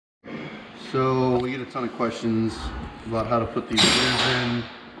So we get a ton of questions about how to put these gears in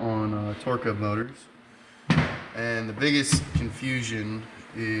on torque hub motors. And the biggest confusion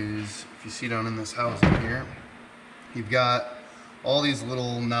is, if you see down in this housing here, you've got all these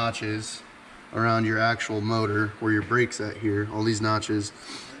little notches around your actual motor where your brake's at here, all these notches.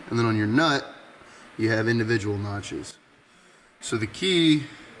 And then on your nut, you have individual notches. So the key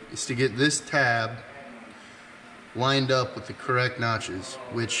is to get this tab lined up with the correct notches,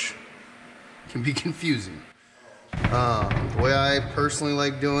 which can be confusing. The way I personally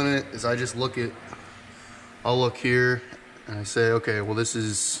like doing it is I just I'll look here and I say, okay, well this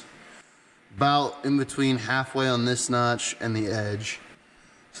is about in between halfway on this notch and the edge.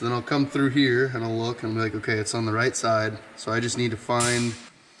 So then I'll come through here and I'll look and be like, okay, it's on the right side. So I just need to find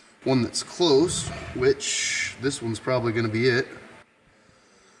one that's close, which this one's probably gonna be it.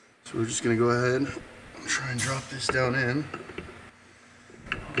 So we're just gonna go ahead and try and drop this down in.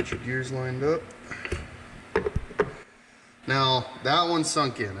 Get your gears lined up. Now that one's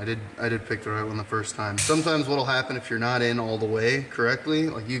sunk in. I did pick the right one the first time. Sometimes what'll happen if you're not in all the way correctly,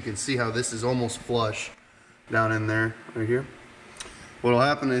 like you can see how this is almost flush down in there, right here. What'll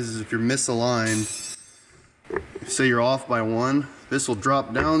happen is if you're misaligned, say you're off by one, this will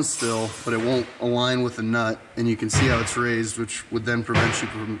drop down still, but it won't align with the nut, and you can see how it's raised, which would then prevent you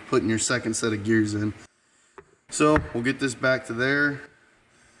from putting your second set of gears in. So we'll get this back to there.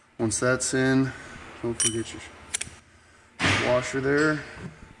 Once that's in, don't forget your washer there.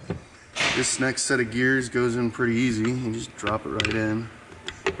 This next set of gears goes in pretty easy. You just drop it right in.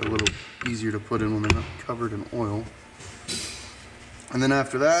 They're a little easier to put in when they're not covered in oil. And then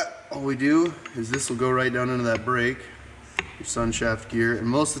after that, all we do is this will go right down into that brake, your sun shaft gear. And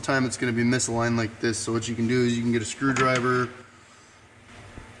most of the time it's going to be misaligned like this. So what you can do is you can get a screwdriver,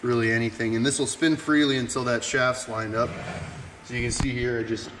 really anything, and this will spin freely until that shaft's lined up. So you can see here,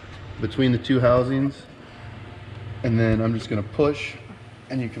 just between the two housings, and then I'm just gonna push,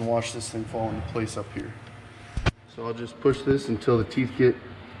 and you can watch this thing fall into place up here. So I'll just push this until the teeth get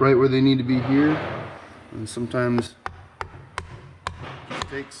right where they need to be here, and sometimes it just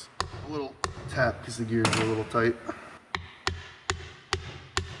takes a little tap because the gears are a little tight.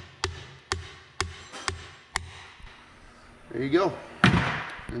 There you go.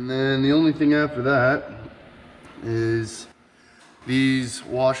 And then the only thing after that is these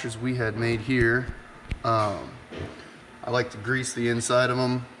washers we had made here. I like to grease the inside of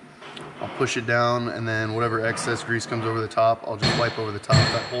them. I'll push it down, and then whatever excess grease comes over the top, I'll just wipe over the top.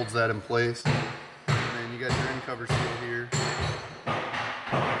 That holds that in place. And then you got your end cover seal here.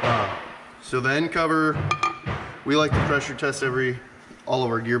 So the end cover, we like to pressure test all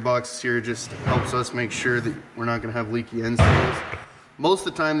of our gearboxes here. It just helps us make sure that we're not going to have leaky end seals. Most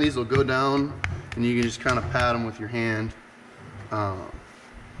of the time these will go down, and you can just kind of pat them with your hand.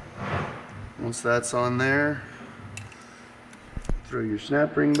 Once that's on there, throw your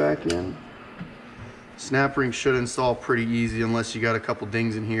snap ring back in. Snap ring should install pretty easy unless you got a couple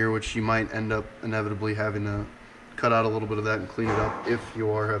dings in here, which you might end up inevitably having to cut out a little bit of that and clean it up if you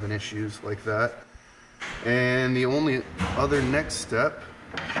are having issues like that. And the only other next step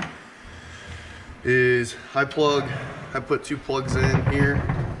is I put two plugs in here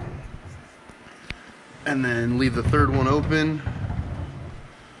and then leave the third one open.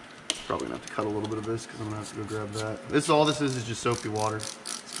 Probably gonna have to cut a little bit of this because I'm gonna have to go grab that. All this is just soapy water.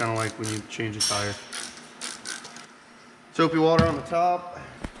 It's kind of like when you change a tire. Soapy water on the top.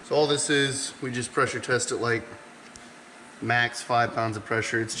 So all this is, we just pressure test it like max 5 pounds of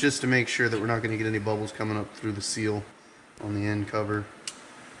pressure. It's just to make sure that we're not gonna get any bubbles coming up through the seal on the end cover.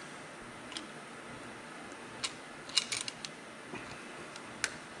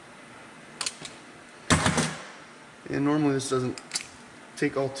 And normally this doesn't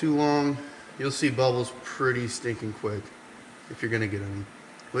take all too long. You'll see bubbles pretty stinking quick if you're gonna get any,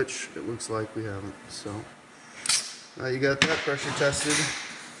 which it looks like we haven't. So now you got that pressure tested.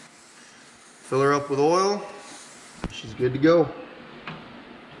 Fill her up with oil. She's good to go.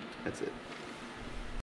 That's it.